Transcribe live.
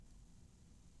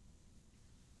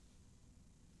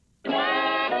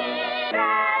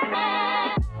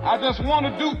I just want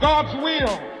to do God's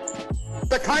will.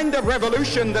 The kind of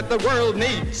revolution that the world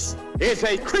needs is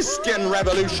a Christian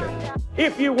revolution.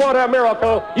 If you want a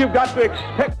miracle, you've got to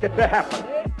expect it to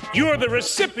happen. You are the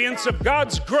recipients of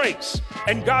God's grace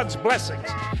and God's blessings,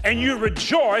 and you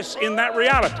rejoice in that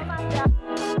reality.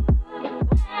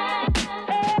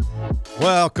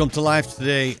 Welcome to Life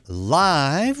Today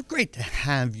Live. Great to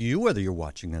have you, whether you're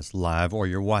watching us live or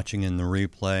you're watching in the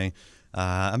replay.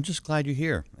 I'm just glad you're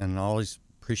here, and I always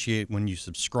appreciate when you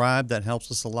subscribe. That helps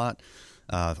us a lot.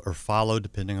 Or follow,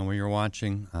 depending on where you're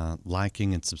watching.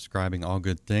 Liking and subscribing, all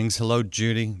good things. Hello,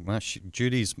 Judy. Well,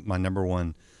 Judy's my number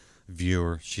one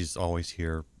viewer. She's always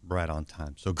here right on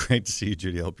time. So great to see you,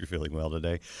 Judy. I hope you're feeling well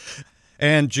today.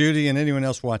 And Judy and anyone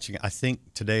else watching, I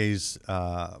think today's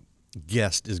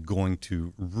guest is going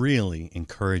to really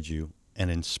encourage you and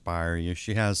inspire you.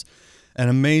 She has an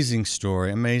amazing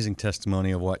story, amazing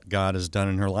testimony of what God has done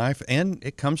in her life, and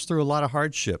it comes through a lot of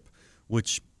hardship,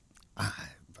 which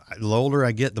the older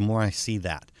I get, the more I see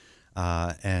that.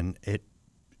 And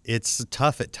it's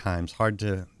tough at times, hard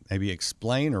to maybe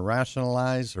explain or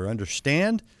rationalize or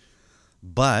understand.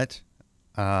 But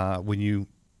when you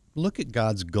look at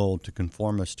God's goal to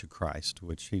conform us to Christ,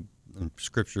 which He in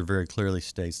Scripture very clearly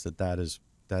states that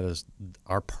is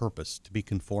our purpose, to be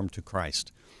conformed to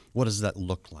Christ. What does that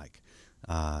look like?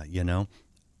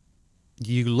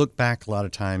 You look back a lot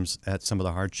of times at some of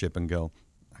the hardship and go,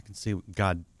 I can see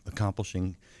God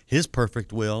accomplishing His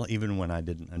perfect will, even when I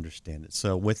didn't understand it.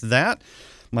 So with that,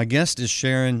 my guest is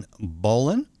Sharon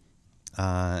Bolin,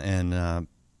 and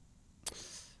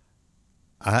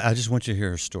I just want you to hear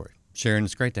her story. Sharon,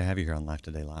 it's great to have you here on Life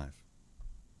Today Live.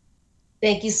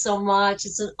 Thank you so much.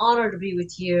 It's an honor to be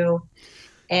with you.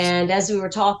 And as we were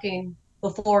talking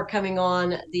before coming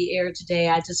on the air today,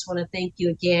 I just want to thank you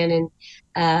again.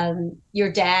 And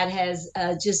your dad has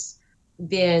just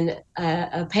been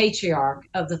a patriarch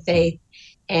of the faith.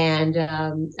 And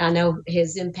I know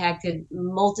has impacted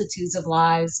multitudes of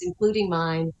lives, including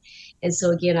mine. And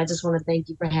so, again, I just want to thank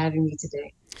you for having me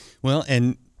today. Well,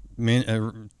 and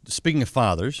speaking of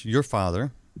fathers, your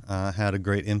father had a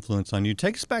great influence on you.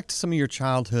 Take us back to some of your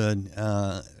childhood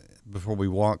before we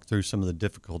walk through some of the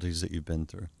difficulties that you've been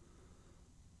through.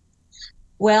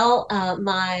 Well,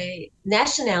 my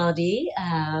nationality,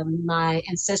 my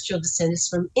ancestral descent is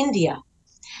from India.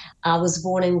 I was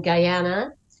born in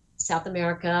Guyana, South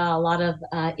America. A lot of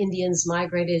Indians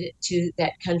migrated to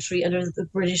that country under the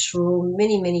British rule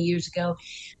many, many years ago.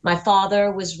 My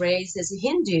father was raised as a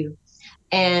Hindu.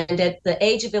 And at the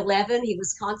age of 11, he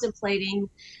was contemplating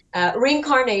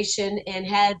reincarnation and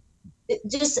had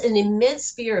just an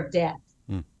immense fear of death.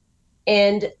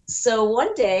 And so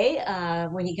one day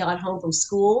when he got home from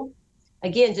school,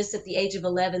 again, just at the age of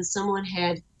 11, someone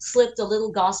had slipped a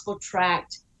little gospel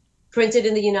tract printed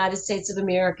in the United States of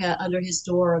America under his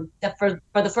door. That for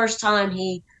the first time,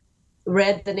 he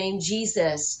read the name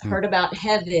Jesus, heard about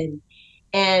heaven.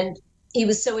 And he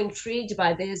was so intrigued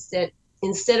by this that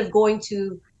instead of going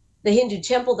to the Hindu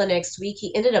temple the next week,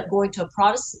 he ended up going to a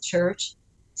Protestant church,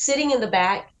 sitting in the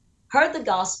back, heard the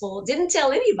gospel, didn't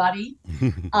tell anybody,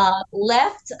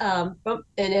 left. And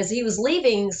as he was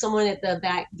leaving, someone at the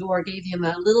back door gave him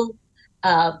a little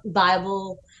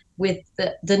Bible with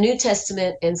the New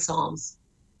Testament and Psalms.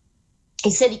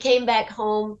 He said he came back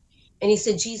home and he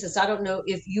said, Jesus, I don't know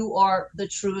if you are the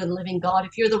true and living God,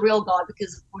 if you're the real God,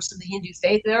 because of course in the Hindu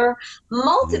faith, there are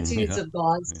multitudes of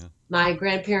gods. Yeah. My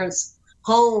grandparents'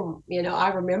 home, I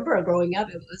remember growing up,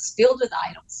 it was filled with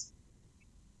idols.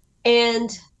 And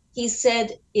he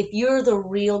said, if you're the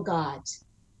real God,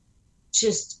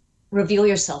 just reveal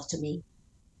yourself to me.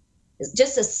 It's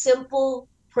just a simple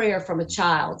prayer from a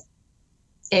child.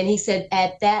 And he said,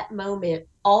 at that moment,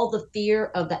 all the fear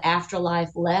of the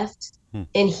afterlife left.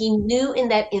 And he knew in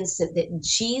that instant that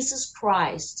Jesus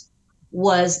Christ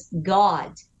was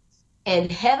God and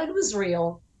heaven was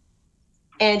real.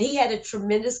 And he had a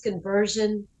tremendous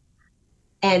conversion.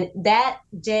 And that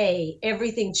day,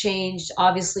 everything changed,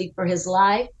 obviously, for his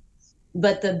life.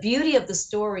 But the beauty of the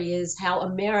story is how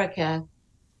America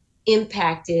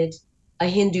impacted a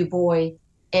Hindu boy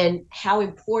and how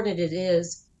important it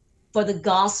is for the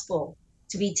gospel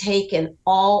to be taken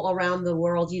all around the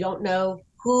world. You don't know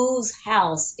whose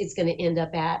house it's going to end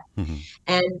up at.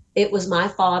 And it was my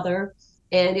father.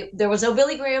 And there was no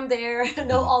Billy Graham there,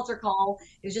 no altar call.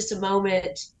 It was just a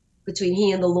moment between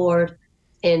he and the Lord.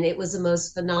 And it was the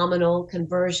most phenomenal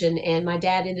conversion. And my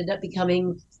dad ended up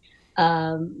becoming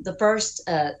the first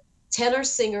tenor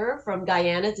singer from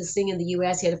Guyana to sing in the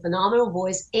U.S. He had a phenomenal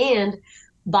voice and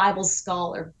Bible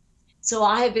scholar. So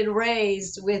I have been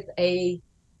raised with a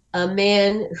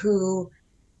man who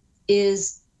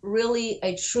is really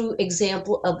a true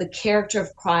example of the character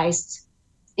of Christ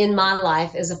in my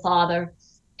life as a father.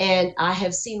 And I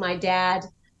have seen my dad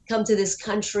come to this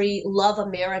country, love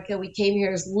America. We came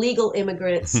here as legal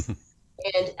immigrants,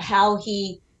 and how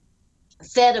he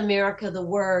fed America the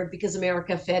word because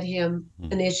America fed him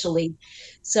initially.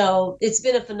 So it's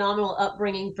been a phenomenal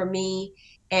upbringing for me.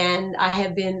 And I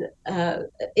have been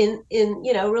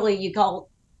really, you call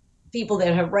people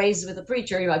that have raised with a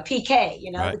preacher, PK,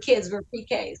 Right. the kids were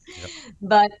PKs. Yep.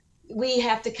 But we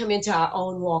have to come into our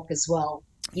own walk as well.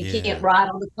 You Yeah. can't ride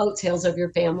on the coattails of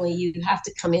your family. You have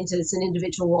to come into it's an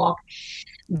individual walk.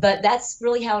 But that's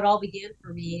really how it all began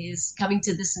for me, is coming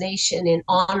to this nation and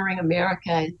honoring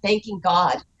America and thanking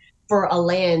God for a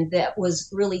land that was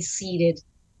really seated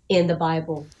in the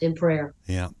Bible in prayer.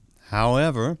 Yeah.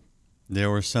 However, there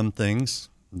were some things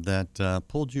that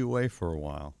pulled you away for a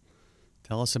while.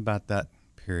 Tell us about that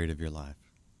period of your life.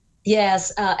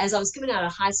 Yes, as I was coming out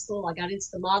of high school, I got into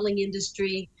the modeling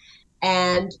industry,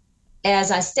 and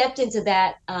as I stepped into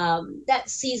that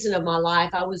season of my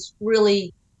life, I was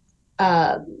really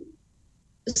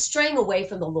straying away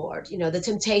from the Lord. The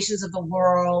temptations of the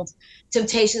world,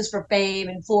 temptations for fame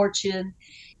and fortune,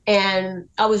 and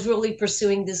I was really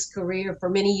pursuing this career for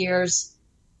many years,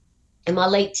 in my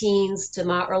late teens to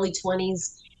my early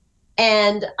 20s,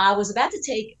 and I was about to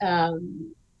take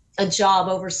a job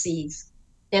overseas.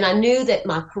 And I knew that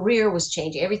my career was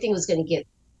changing. Everything was going to get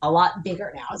a lot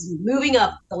bigger now. I was moving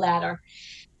up the ladder.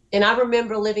 And I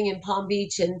remember living in Palm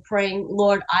Beach and praying,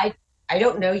 Lord, I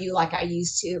don't know you like I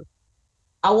used to.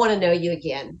 I want to know you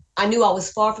again. I knew I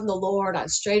was far from the Lord. I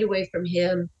strayed away from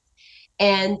him.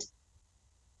 And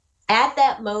at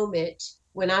that moment,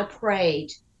 when I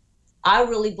prayed, I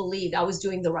really believed I was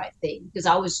doing the right thing because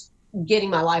I was getting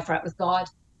my life right with God.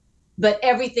 But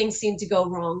everything seemed to go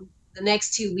wrong. The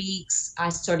next 2 weeks, I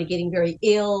started getting very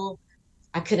ill.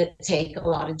 I couldn't take a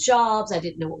lot of jobs. I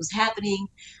didn't know what was happening.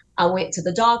 I went to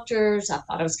the doctors. I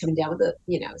thought I was coming down with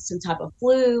some type of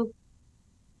flu,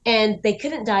 and they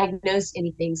couldn't diagnose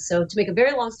anything. So to make a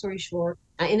very long story short,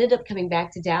 I ended up coming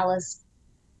back to Dallas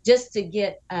just to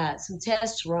get some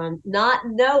tests run, not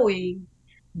knowing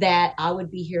that I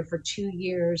would be here for 2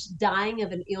 years, dying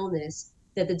of an illness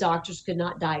that the doctors could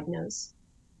not diagnose.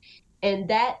 And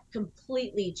that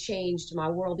completely changed my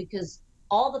world, because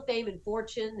all the fame and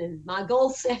fortune and my goal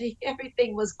setting,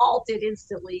 everything was halted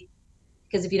instantly.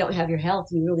 Because if you don't have your health,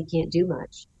 you really can't do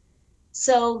much.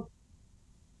 So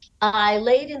I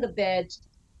laid in the bed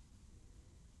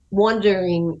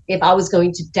wondering if I was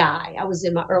going to die. I was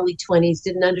in my early 20s,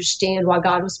 didn't understand why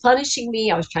God was punishing me.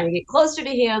 I was trying to get closer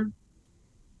to him.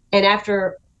 And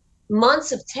after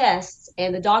months of tests,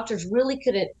 and the doctors really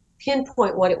couldn't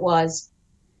pinpoint what it was,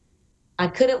 I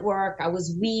couldn't work. I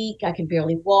was weak. I could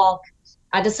barely walk.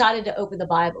 I decided to open the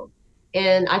Bible.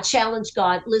 And I challenged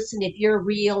God, listen, if you're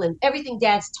real and everything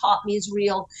Dad's taught me is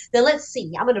real, then let's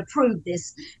see. I'm going to prove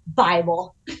this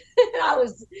Bible. I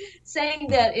was saying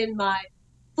that in my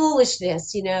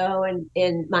foolishness, and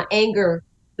in my anger,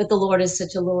 but the Lord is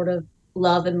such a Lord of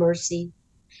love and mercy.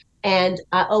 And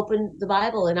I opened the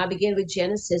Bible and I began with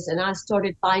Genesis, and I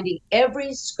started finding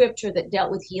every scripture that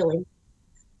dealt with healing.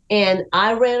 And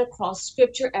I ran across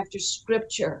scripture after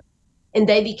scripture, and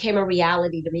they became a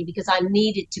reality to me because I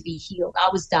needed to be healed. I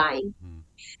was dying.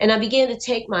 And I began to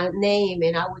take my name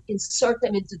and I would insert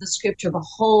them into the scripture.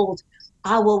 Behold,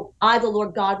 I, the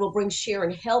Lord God, will bring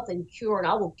Sharon health and cure, and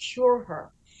I will cure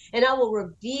her. And I will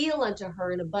reveal unto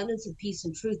her an abundance of peace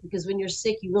and truth, because when you're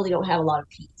sick, you really don't have a lot of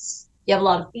peace. You have a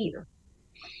lot of fear.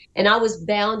 And I was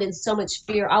bound in so much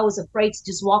fear. I was afraid to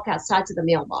just walk outside to the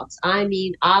mailbox. I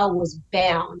mean, I was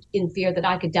bound in fear that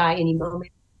I could die any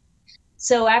moment.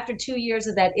 So after 2 years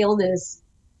of that illness,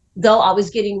 though I was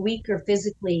getting weaker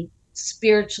physically,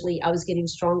 spiritually, I was getting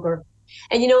stronger.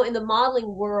 And, in the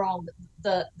modeling world,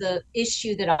 the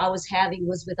issue that I was having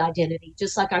was with identity,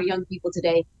 just like our young people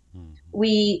today.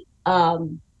 We have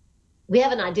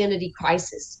an identity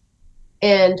crisis.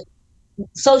 And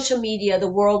social media, the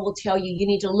world will tell you, you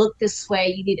need to look this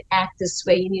way, you need to act this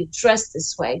way, you need to dress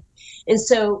this way. And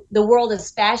so the world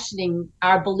is fashioning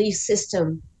our belief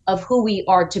system of who we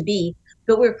are to be,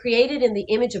 but we're created in the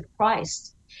image of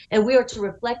Christ, and we are to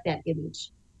reflect that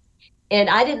image. And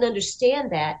I didn't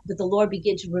understand that, but the Lord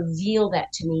began to reveal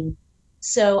that to me.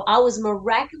 So I was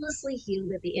miraculously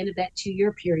healed at the end of that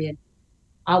 2-year period.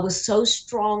 I was so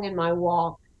strong in my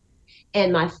walk,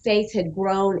 and my faith had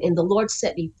grown, and the Lord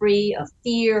set me free of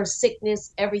fear,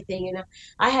 sickness, everything. And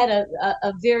I had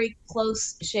a very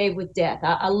close shave with death.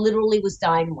 I literally was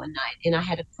dying one night, and I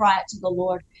had to cry out to the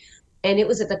Lord. And it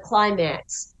was at the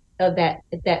climax of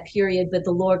that period, but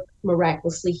the Lord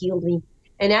miraculously healed me.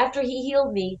 And after he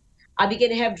healed me, I began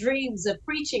to have dreams of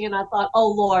preaching. And I thought, oh,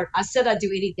 Lord, I said I'd do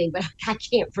anything, but I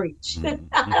can't preach. I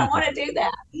don't want to do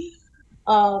that.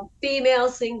 Female,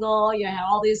 single, you have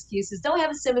all the excuses, don't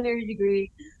have a seminary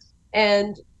degree.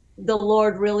 And the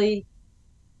Lord really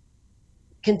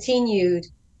continued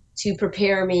to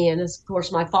prepare me. And of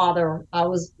course, my father, I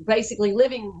was basically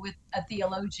living with a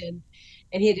theologian,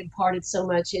 and he had imparted so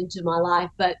much into my life.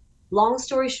 But long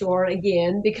story short,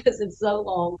 again, because it's so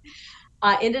long,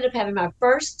 I ended up having my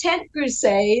first tent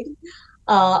crusade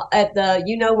at the,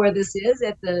 you know where this is,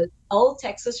 at the old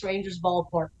Texas Rangers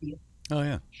ballpark field. Oh,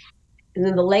 yeah. And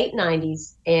in the late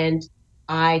 90s. And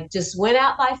I just went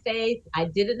out by faith. I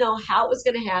didn't know how it was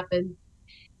going to happen.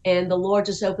 And the Lord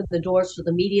just opened the doors for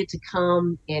the media to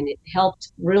come, and it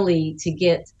helped really to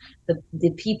get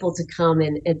the people to come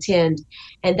and attend.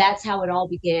 And that's how it all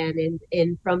began.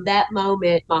 And from that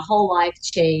moment, my whole life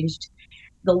changed.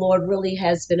 The Lord really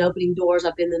has been opening doors.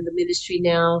 I've been in the ministry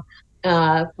now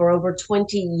for over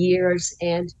 20 years.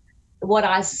 And what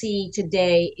I see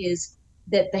today is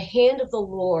that the hand of the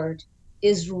Lord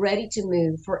is ready to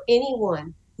move for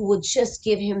anyone who will just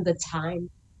give him the time.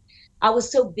 I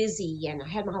was so busy and I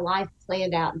had my life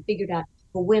planned out and figured out.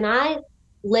 But when I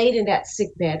laid in that sick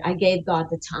bed, I gave God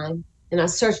the time, and I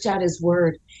searched out his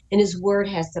word, and his word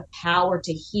has the power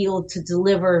to heal, to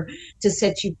deliver, to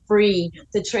set you free,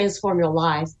 to transform your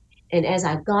life. And as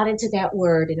I got into that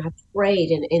word and I prayed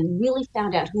and really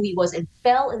found out who he was and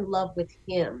fell in love with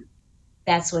him,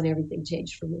 that's when everything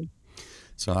changed for me.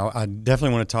 So I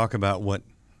definitely want to talk about what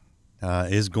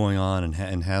is going on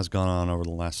and has gone on over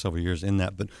the last several years in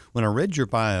that. But when I read your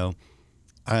bio,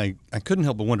 I couldn't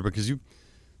help but wonder, because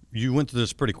you went through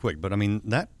this pretty quick. But I mean,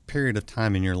 that period of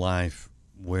time in your life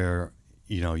where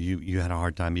you had a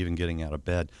hard time even getting out of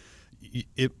bed,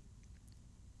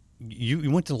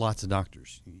 you went to lots of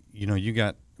doctors. You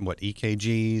got what,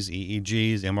 EKGs,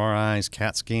 EEGs, MRIs,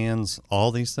 CAT scans,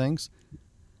 all these things.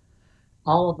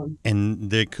 All of them.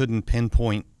 And they couldn't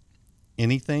pinpoint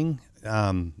anything.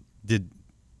 Was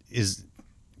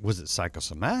it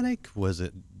psychosomatic? Was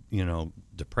it,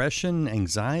 depression,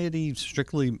 anxiety,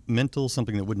 strictly mental,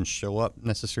 something that wouldn't show up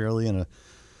necessarily in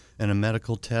a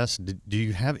medical test? Do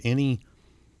you have any,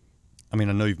 I mean,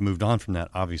 I know you've moved on from that,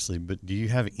 obviously, but do you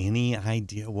have any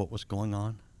idea what was going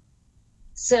on?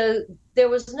 So there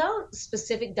was no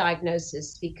specific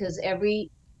diagnosis, because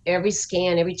every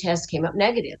scan, every test came up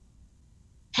negative.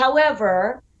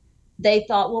 However, they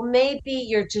thought, well, maybe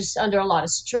you're just under a lot of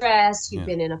stress. You've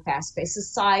been in a fast-paced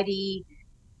society.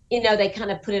 They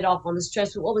kind of put it off on the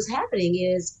stress. But what was happening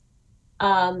is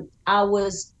I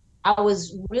was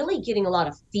really getting a lot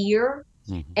of fear.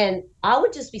 Mm-hmm. And I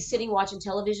would just be sitting watching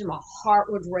television. My heart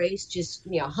would race, just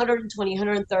 120,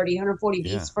 130, 140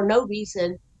 beats for no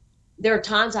reason. There are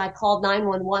times I called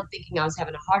 911 thinking I was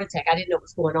having a heart attack. I didn't know what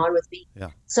was going on with me. Yeah.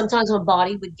 Sometimes my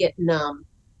body would get numb.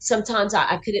 Sometimes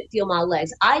I couldn't feel my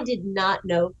legs. I did not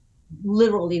know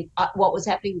literally what was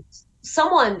happening.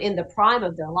 Someone in the prime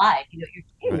of their life, you're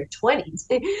in your 20s.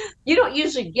 You don't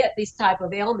usually get these type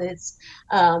of ailments.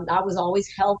 I was always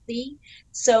healthy.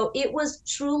 So it was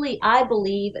truly, I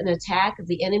believe, an attack of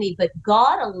the enemy. But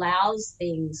God allows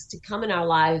things to come in our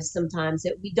lives sometimes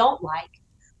that we don't like,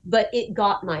 but it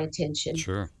got my attention.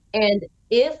 Sure. And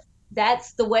if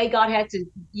that's the way God had to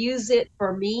use it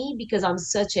for me, because I'm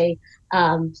such a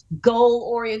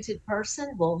goal-oriented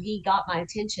person, well, he got my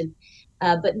attention.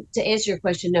 But to answer your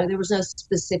question, no, there was no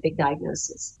specific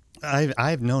diagnosis.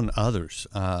 I've known others,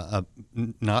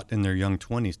 not in their young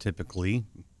 20s typically,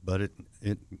 but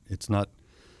it's not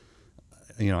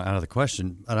out of the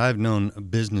question. But I've known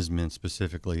businessmen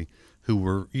specifically who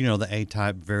were the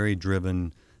A-type, very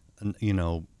driven,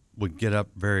 would get up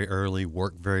very early,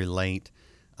 work very late.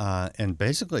 And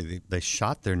basically, they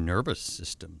shot their nervous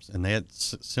systems, and they had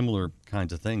similar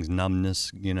kinds of things: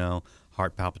 numbness,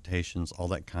 heart palpitations, all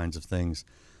that kinds of things.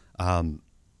 I'm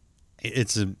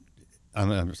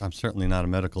certainly not a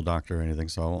medical doctor or anything,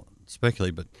 so I won't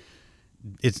speculate. But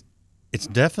it's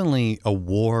definitely a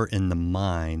war in the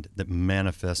mind that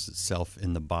manifests itself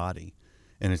in the body,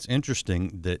 and it's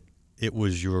interesting that it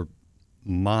was your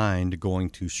mind going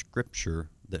to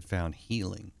Scripture that found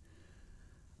healing.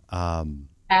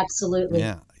 Absolutely.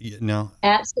 Yeah. No.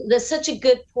 Absolutely. That's such a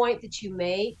good point that you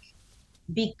make,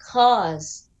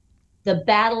 because the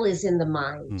battle is in the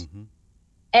mind. Mm-hmm.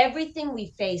 Everything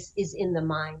we face is in the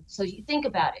mind. So you think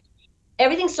about it.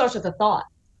 Everything starts with a thought.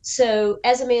 So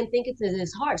as a man thinketh in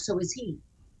his heart, so is he.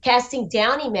 Casting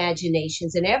down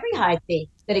imaginations and every high thing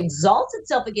that exalts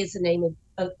itself against the name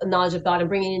of knowledge of God, and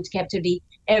bringing into captivity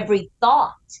every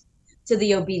thought to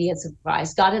the obedience of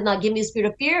Christ. God did not give me a spirit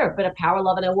of fear, but a power,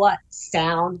 love, and a what?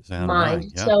 Sound mind. Right,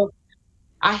 yeah. So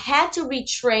I had to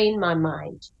retrain my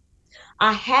mind.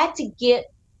 I had to get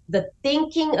the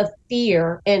thinking of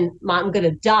fear and I'm going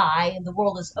to die and the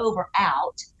world is over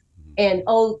out and,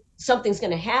 oh, something's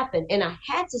going to happen. And I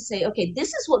had to say, okay, this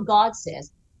is what God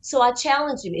says. So I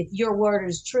challenged him. If your word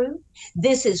is true,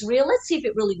 this is real. Let's see if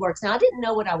it really works. Now, I didn't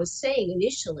know what I was saying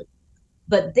initially,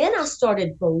 but then I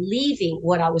started believing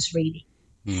what I was reading.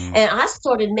 And I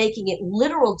started making it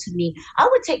literal to me. I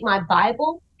would take my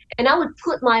Bible and I would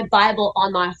put my Bible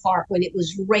on my heart when it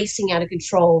was racing out of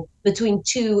control between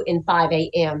 2 and 5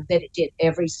 a.m. that it did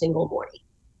every single morning.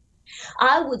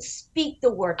 I would speak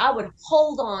the word. I would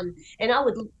hold on and I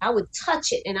would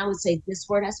touch it and I would say, this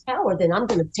word has power. Then I'm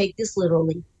going to take this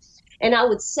literally. And I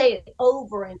would say it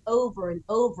over and over and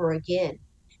over again.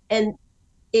 And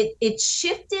it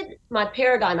shifted my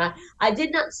paradigm. I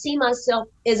did not see myself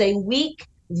as a weak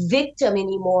victim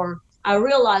anymore. I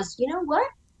realized, you know what?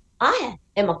 I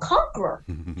am a conqueror.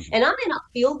 And I may not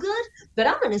feel good, but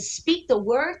I'm going to speak the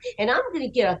word and I'm going to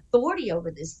get authority over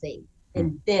this thing.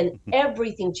 And then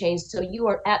everything changed. So you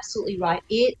are absolutely right.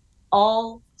 It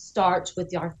all starts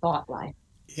with our thought life.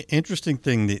 Interesting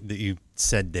thing that you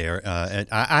said there.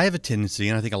 I have a tendency,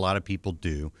 and I think a lot of people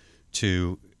do,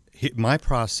 my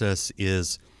process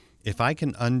is if I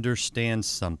can understand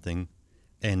something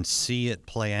and see it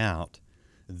play out,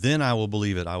 then I will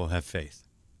believe it. I will have faith.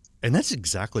 And that's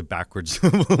exactly backwards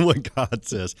from what God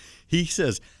says. He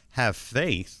says, have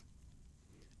faith,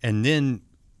 and then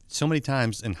so many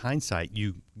times in hindsight,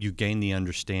 you gain the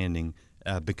understanding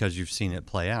because you've seen it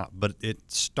play out. But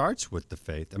it starts with the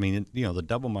faith. I mean, the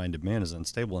double-minded man is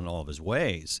unstable in all of his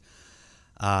ways.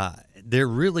 There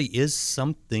really is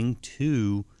something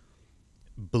to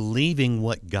believing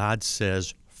what God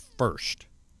says first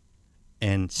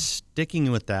and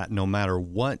sticking with that no matter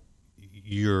what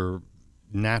your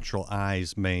natural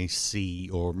eyes may see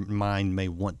or mind may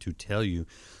want to tell you.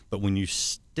 But when you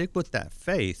stick with that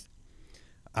faith,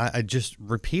 I just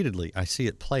repeatedly, I see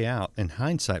it play out in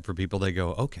hindsight for people. They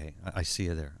go, okay, I see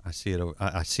it there. I see it.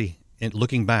 I see it.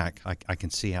 Looking back, I can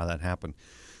see how that happened.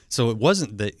 So it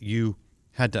wasn't that you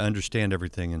had to understand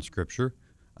everything in Scripture.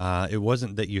 It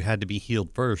wasn't that you had to be healed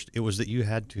first. It was that you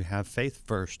had to have faith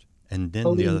first, and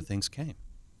then the other things came.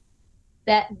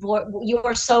 You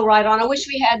are so right on. I wish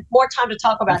we had more time to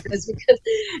talk about this because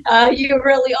you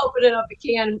really opened it up a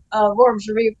can of worms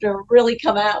for me to really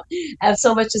come out. I have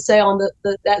so much to say on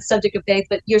that subject of faith,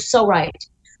 but you're so right.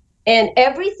 And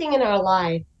everything in our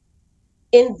life,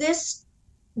 in this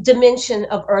dimension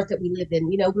of earth that we live in,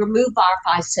 we're moved by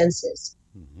our five senses.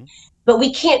 Mm-hmm. But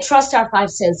we can't trust our five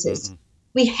senses. Mm-hmm.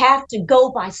 We have to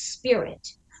go by spirit.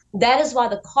 That is why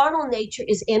the carnal nature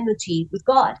is enmity with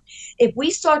God. If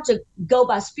we start to go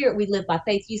by spirit, we live by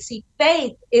faith. You see,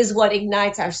 faith is what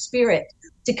ignites our spirit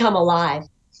to come alive.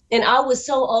 And I was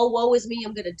so, woe is me,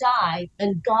 I'm going to die.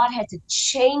 And God had to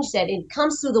change that. And it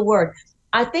comes through the word.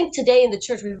 I think today in the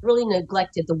church, we've really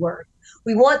neglected the word.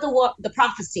 We want the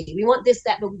prophecy. We want this,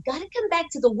 that, but we've got to come back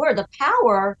to the word. The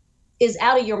power is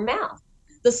out of your mouth.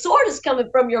 The sword is coming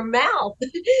from your mouth,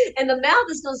 and the mouth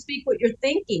is going to speak what you're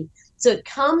thinking. So it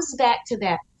comes back to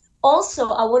that. Also,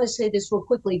 I want to say this real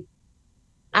quickly.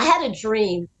 I had a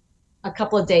dream a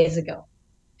couple of days ago.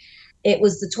 It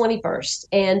was the 21st,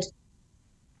 and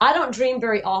I don't dream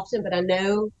very often, but I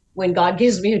know when God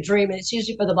gives me a dream, and it's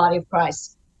usually for the body of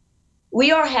Christ.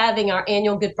 We are having our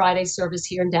annual Good Friday service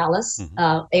here in Dallas,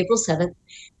 April 7th,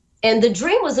 and the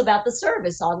dream was about the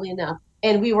service, oddly enough.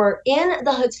 And we were in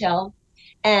the hotel,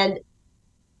 and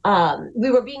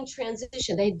we were being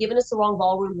transitioned. They had given us the wrong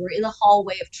ballroom. We were in the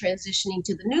hallway of transitioning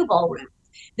to the new ballroom.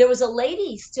 There was a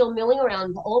lady still milling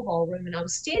around the old ballroom, and I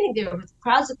was standing there with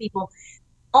crowds of people.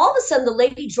 All of a sudden, the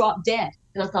lady dropped dead.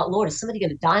 And I thought, Lord, is somebody going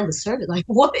to die in the service? Like,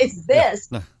 what is this?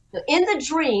 No. In the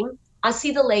dream, I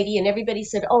see the lady, and everybody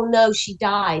said, oh, no, she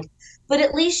died. But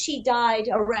at least she died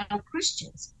around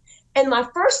Christians. And my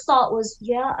first thought was,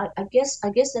 yeah, I guess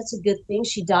that's a good thing.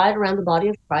 She died around the body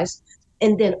of Christ.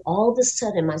 And then all of a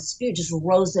sudden, my spirit just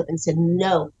rose up and said,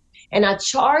 no. And I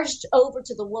charged over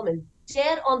to the woman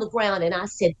dead on the ground. And I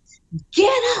said,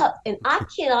 get up. And I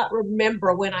cannot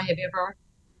remember when I have ever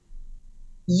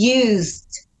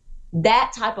used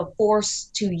that type of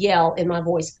force to yell in my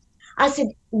voice. I said,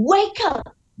 wake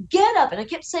up, get up. And I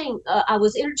kept saying, I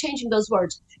was interchanging those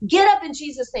words. Get up in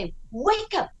Jesus' name.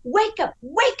 Wake up, wake up,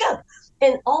 wake up.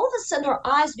 And all of a sudden, her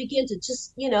eyes began to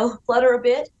just, flutter a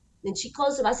bit. And she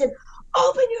closed them. I said,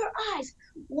 open your eyes,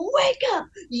 wake up.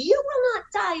 You will not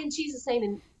die in Jesus' name.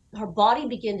 And her body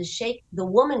began to shake. The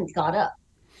woman got up.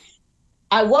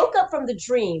 I woke up from the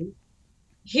dream,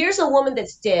 here's a woman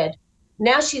that's dead.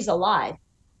 Now she's alive.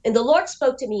 And the Lord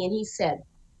spoke to me and he said,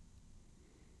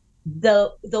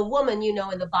 the woman, in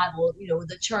the Bible,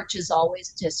 the church is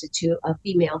always attested to a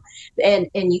female. And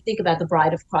you think about the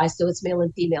bride of Christ, so it's male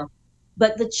and female.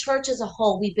 But the church as a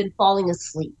whole, we've been falling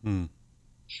asleep.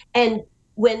 And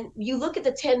when you look at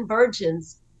the 10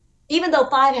 virgins, even though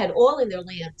 5 had oil in their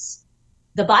lamps,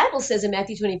 the Bible says in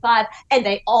Matthew 25, and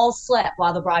they all slept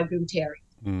while the bridegroom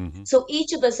tarried. So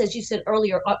each of us, as you said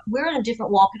earlier, we're in a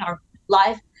different walk in our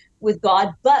life with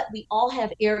God, but we all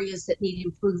have areas that need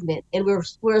improvement, and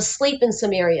we're asleep in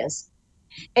some areas.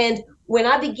 And when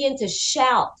I began to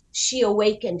shout, she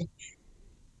awakened.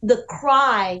 The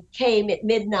cry came at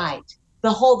midnight.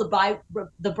 Behold,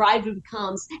 the bridegroom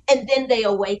comes, and then they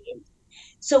awakened.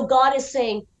 So God is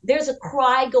saying, there's a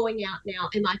cry going out now,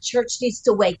 and my church needs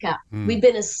to wake up. We've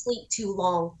been asleep too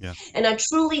long. Yeah. And I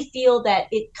truly feel that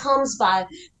it comes by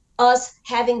us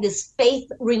having this faith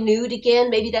renewed again.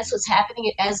 Maybe that's what's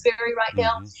happening at Asbury right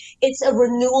now. It's a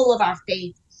renewal of our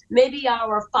faith. Maybe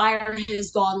our fire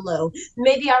has gone low.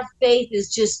 Maybe our faith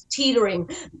is just teetering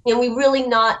and we're really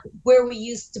not where we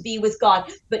used to be with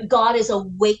God. But God is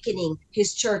awakening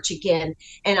his church again.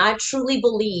 And I truly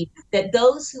believe that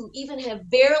those who even have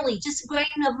barely just a grain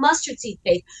of mustard seed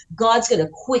faith, God's going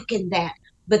to quicken that.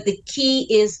 But the key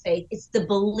is faith. It's the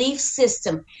belief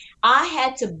system. I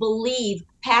had to believe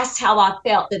past how I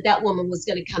felt that woman was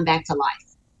going to come back to life.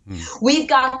 We've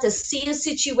got to see a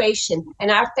situation, and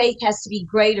our faith has to be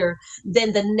greater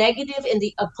than the negative and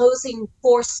the opposing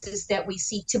forces that we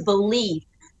see to believe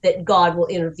that God will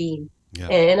intervene. Yeah.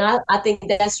 And I think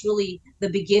that's really the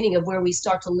beginning of where we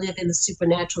start to live in the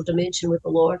supernatural dimension with the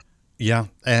Lord. Yeah,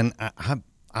 and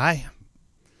I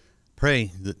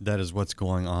pray that is what's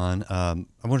going on.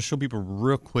 I want to show people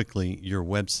real quickly your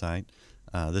website.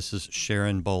 This is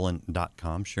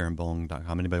SharonBoland.com,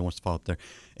 SharonBoland.com. Anybody wants to follow up there.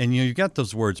 And you've got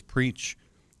those words, preach,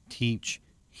 teach,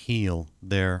 heal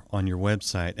there on your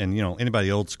website. And,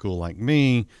 anybody old school like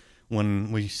me,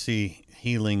 when we see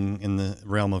healing in the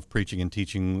realm of preaching and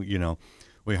teaching,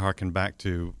 we hearken back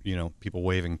to, people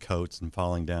waving coats and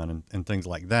falling down and things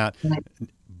like that. Right.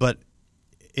 But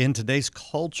in today's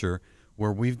culture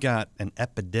where we've got an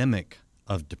epidemic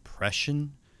of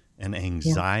depression and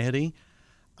anxiety,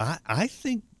 I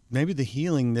think maybe the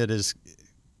healing that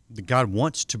God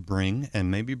wants to bring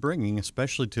and maybe bringing,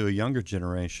 especially to a younger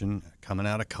generation coming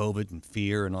out of COVID and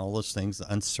fear and all those things,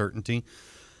 the uncertainty,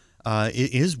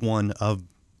 it is one of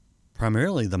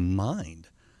primarily the mind.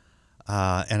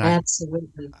 And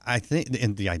absolutely. I think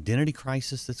in the identity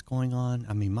crisis that's going on,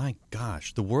 I mean, my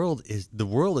gosh, the world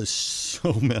is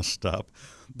so messed up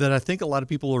that I think a lot of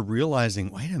people are realizing,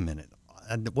 wait a minute.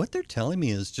 What they're telling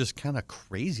me is just kind of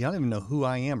crazy. I don't even know who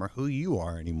I am or who you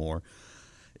are anymore.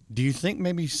 Do you think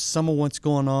maybe some of what's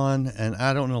going on, and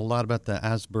I don't know a lot about the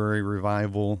Asbury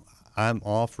revival. I'm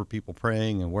all for people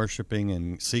praying and worshiping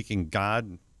and seeking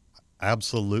God.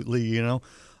 Absolutely,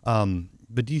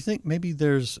 But do you think maybe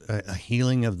there's a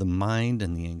healing of the mind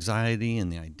and the anxiety and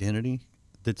the identity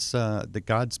that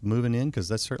God's moving in? Because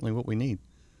that's certainly what we need.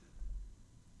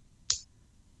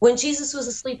 When Jesus was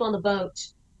asleep on the boat,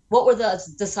 what were the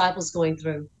disciples going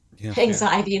through? Yeah,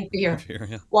 anxiety and fear.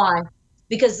 Yeah. Why?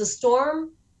 Because the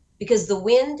storm, because the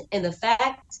wind, and the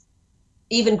fact,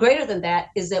 even greater than that,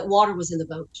 is that water was in the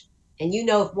boat. And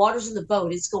if water's in the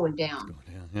boat, it's going down.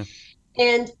 Yeah.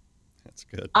 And that's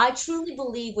good. I truly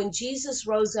believe when Jesus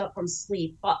rose up from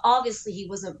sleep, obviously he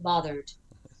wasn't bothered.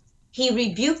 He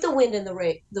rebuked the wind and the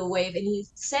wave, and he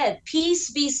said,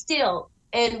 "Peace, be still."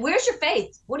 And where's your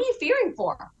faith? What are you fearing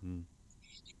for?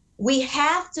 We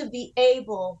have to be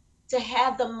able to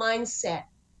have the mindset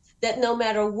that no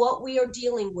matter what we are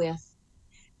dealing with,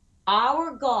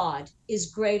 our God is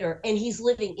greater and he's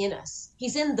living in us.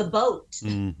 He's in the boat.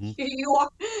 Mm-hmm.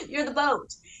 You're the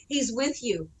boat. He's with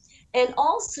you. And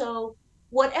also,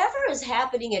 whatever is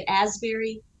happening at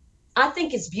Asbury, I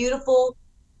think it's beautiful.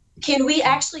 Can we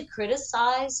actually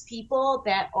criticize people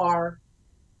that are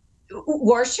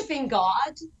worshiping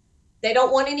God? They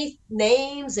don't want any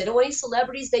names. They don't want any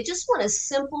celebrities. They just want a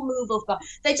simple move of God.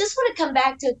 They just want to come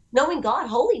back to knowing God,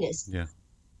 holiness. Yeah.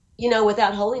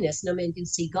 Without holiness, no man can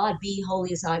see God. Be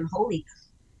holy as I am holy.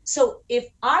 So if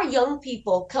our young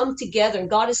people come together, and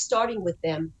God is starting with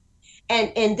them,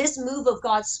 and this move of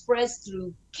God spreads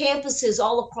through campuses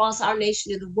all across our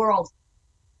nation and the world,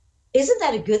 isn't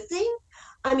that a good thing?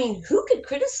 I mean, who could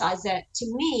criticize that?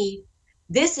 To me,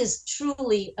 this is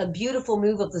truly a beautiful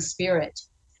move of the Spirit.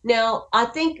 Now, I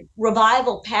think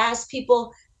revival past,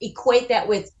 people equate that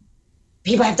with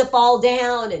people have to fall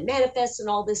down and manifest and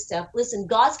all this stuff. Listen,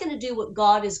 God's going to do what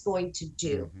God is going to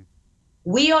do. Mm-hmm.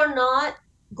 We are not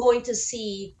going to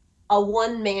see a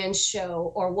one-man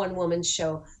show or one-woman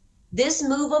show. This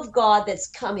move of God that's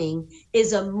coming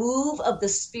is a move of the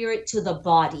spirit to the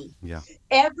body. Yeah.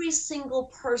 Every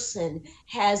single person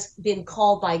has been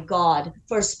called by God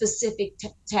for a specific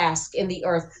task in the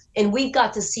earth. And we've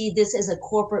got to see this as a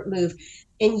corporate move.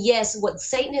 And yes, what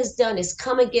Satan has done is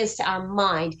come against our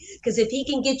mind, because if he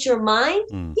can get your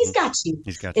mind, he's got you.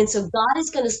 He's got you. And so God is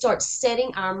going to start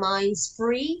setting our minds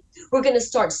free. We're going to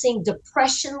start seeing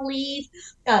depression leave,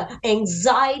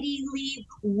 anxiety leave,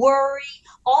 worry,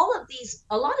 all of these,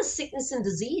 a lot of sickness and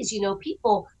disease,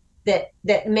 people that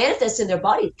manifest in their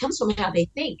body, it comes from how they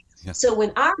think. Yeah. So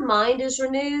when our mind is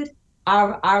renewed,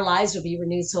 our lives will be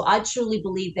renewed. So I truly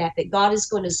believe that God is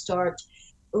going to start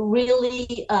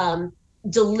really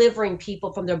delivering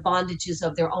people from their bondages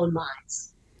of their own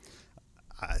minds.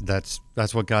 That's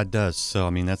what God does. So, I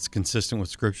mean, that's consistent with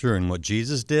Scripture and what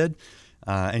Jesus did.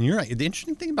 And you're right. The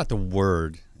interesting thing about the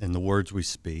Word and the words we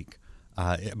speak,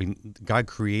 God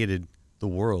created the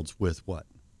worlds with what?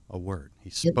 A word.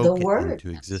 He spoke it into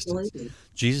existence. Absolutely.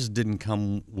 Jesus didn't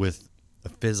come with a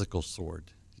physical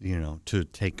sword, to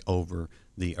take over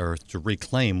the earth, to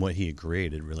reclaim what he had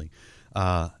created, really.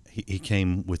 He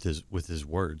came with his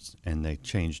words, and they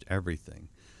changed everything.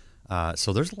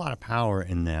 So there's a lot of power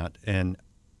in that, and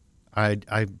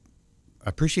I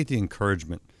appreciate the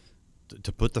encouragement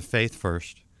to put the faith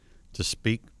first, to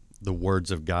speak the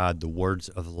words of God, the words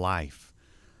of life,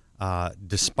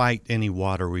 despite any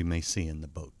water we may see in the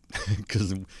boat.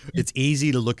 Because it's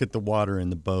easy to look at the water in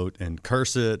the boat and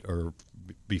curse it or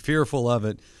be fearful of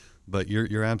it, but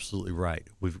you're absolutely right.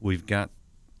 We've got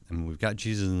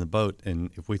Jesus in the boat, and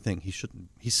if we think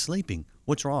he's sleeping,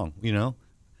 what's wrong?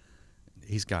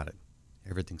 He's got it.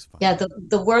 Everything's fine. Yeah,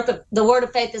 the word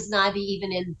of faith is nigh thee,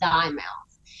 even in thy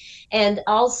mouth. And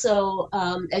also,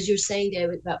 as you're saying,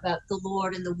 David, about the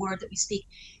Lord and the word that we speak,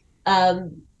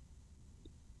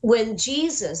 when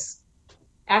Jesus,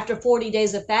 after 40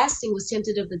 days of fasting, was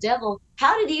tempted of the devil,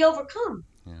 how did he overcome?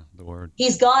 Yeah, the word.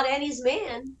 He's God and he's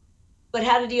man, but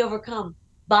how did he overcome?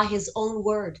 By his own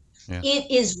word. Yeah. It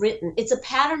is written. It's a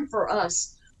pattern for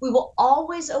us. We will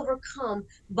always overcome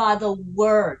by the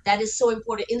word. That is so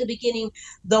important. In the beginning,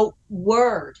 the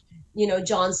word,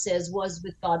 John says, was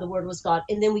with God. The word was God.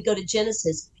 And then we go to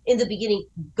Genesis. In the beginning,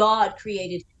 God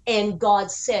created and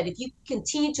God said. If you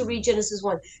continue to read Genesis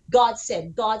 1, God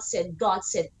said, God said, God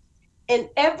said. And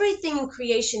everything in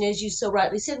creation, as you so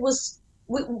rightly said,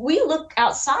 we look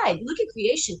outside, look at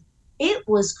creation. It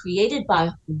was created by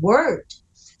word.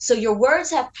 So your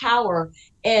words have power,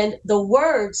 and the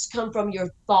words come from your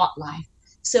thought life.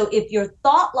 So if your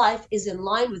thought life is in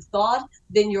line with God,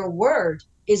 then your word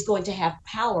is going to have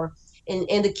power.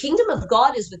 And the kingdom of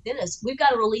God is within us. We've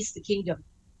got to release the kingdom.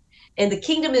 And the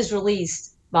kingdom is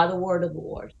released by the word of the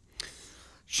Lord.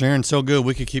 Sharon, so good.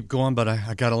 We could keep going, but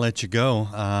I got to let you go.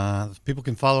 People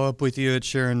can follow up with you at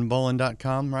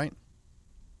SharonBoland.com, right?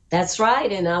 That's right.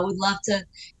 And I would love to,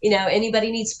 anybody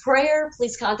needs prayer,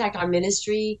 please contact our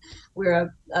ministry.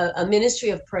 We're a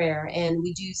ministry of prayer, and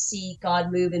we do see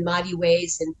God move in mighty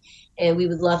ways. And we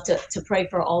would love to pray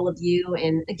for all of you.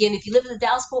 And again, if you live in the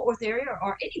Dallas-Fort Worth area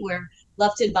or anywhere,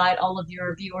 love to invite all of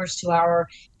your viewers to our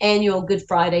annual Good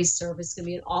Friday service. It's going to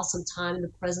be an awesome time in the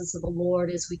presence of the Lord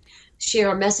as we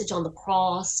share a message on the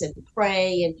cross and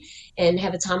pray and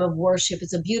have a time of worship.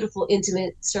 It's a beautiful,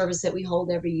 intimate service that we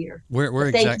hold every year.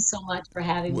 Thank you so much for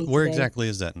having me Where today. exactly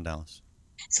is that in Dallas?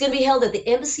 It's going to be held at the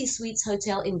Embassy Suites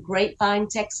Hotel in Grapevine,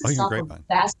 Texas, off of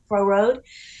Bass Pro Road.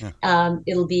 Yeah.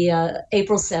 It'll be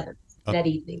April 7th. That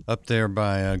evening. Up there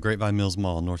by Grapevine Mills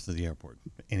Mall, north of the airport.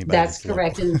 That's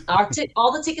correct. And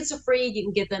all the tickets are free. You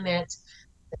can get them at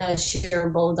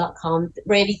SharonBoland.com.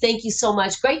 Randy, thank you so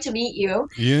much. Great to meet you.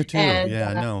 You too.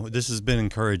 No, this has been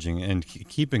encouraging, and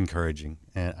keep encouraging.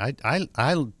 And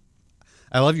I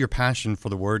love your passion for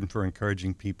the word and for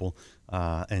encouraging people.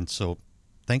 And so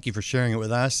thank you for sharing it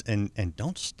with us, and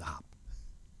don't stop.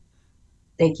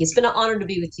 Thank you. It's been an honor to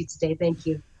be with you today. Thank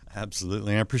you.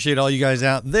 Absolutely. I appreciate all you guys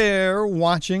out there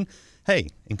watching. Hey,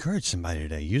 encourage somebody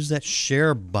today. Use that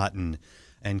share button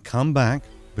and come back,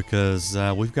 because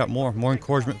we've got more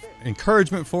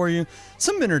encouragement for you,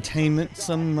 some entertainment,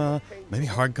 some maybe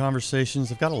hard conversations.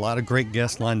 I've got a lot of great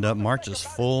guests lined up. March is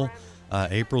full.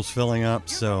 April's filling up.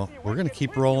 So we're going to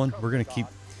keep rolling. We're going to keep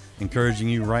encouraging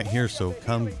you right here. So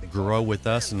come grow with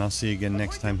us, and I'll see you again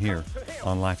next time here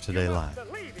on Life Today Live.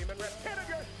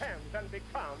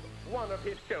 One of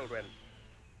his children.